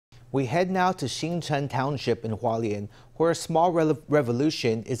We head now to Xincheng Township in Hualien, where a small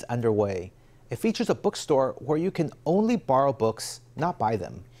revolution is underway. It features a bookstore where you can only borrow books, not buy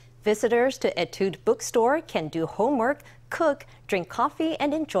them. Visitors to Etude Bookstore can do homework, cook, drink coffee,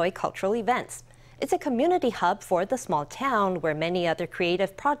 and enjoy cultural events. It's a community hub for the small town where many other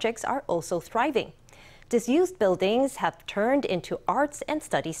creative projects are also thriving. Disused buildings have turned into arts and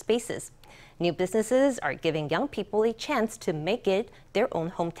study spaces. New businesses are giving young people a chance to make it their own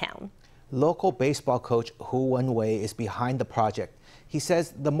hometown. Local baseball coach Hu Wen-wei is behind the project. He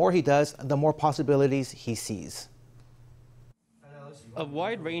says the more he does, the more possibilities he sees. A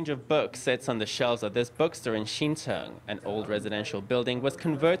wide range of books sits on the shelves of this bookstore in Xincheng. An old residential building was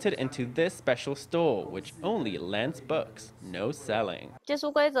converted into this special store, which only lends books, no selling.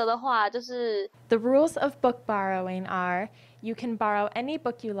 The rules of book borrowing are, you can borrow any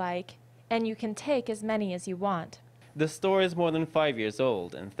book you like, and you can take as many as you want. The store is more than 5 years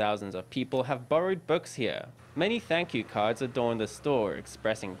old, and thousands of people have borrowed books here. Many thank you cards adorn the store,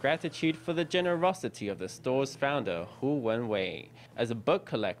 expressing gratitude for the generosity of the store's founder, Hu Wen-wei. As a book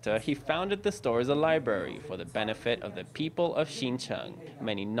collector, he founded the store as a library for the benefit of the people of Xincheng.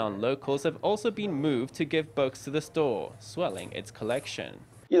 Many non-locals have also been moved to give books to the store, swelling its collection.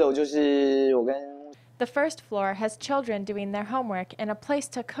 The first floor has children doing their homework and a place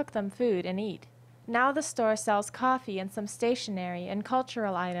to cook them food and eat. Now the store sells coffee and some stationery and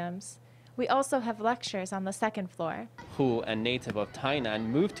cultural items. We also have lectures on the second floor. Hu, a native of Tainan,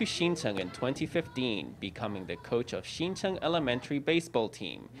 moved to Xincheng in 2015, becoming the coach of Xincheng Elementary baseball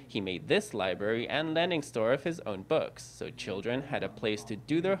team. He made this library and lending store of his own books, so children had a place to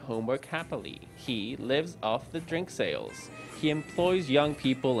do their homework happily. He lives off the drink sales. He employs young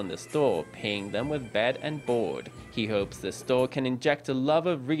people in the store, paying them with bed and board. He hopes the store can inject a love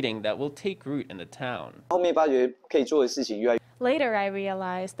of reading that will take root in the town. Later, I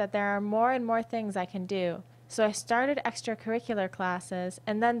realized that there are more and more things I can do, so I started extracurricular classes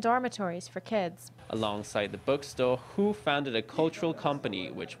and then dormitories for kids. Alongside the bookstore, Hu founded a cultural company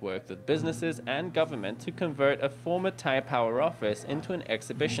which worked with businesses and government to convert a former Thai Power office into an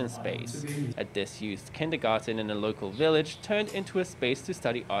exhibition space. A disused kindergarten in a local village turned into a space to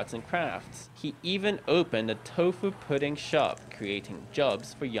study arts and crafts. He even opened a tofu pudding shop, creating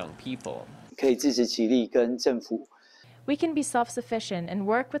jobs for young people. We can be self-sufficient and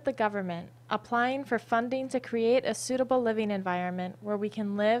work with the government, applying for funding to create a suitable living environment where we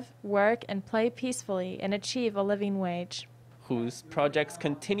can live, work, and play peacefully and achieve a living wage. Hu's projects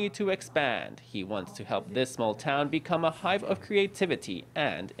continue to expand. He wants to help this small town become a hive of creativity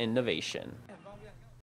and innovation.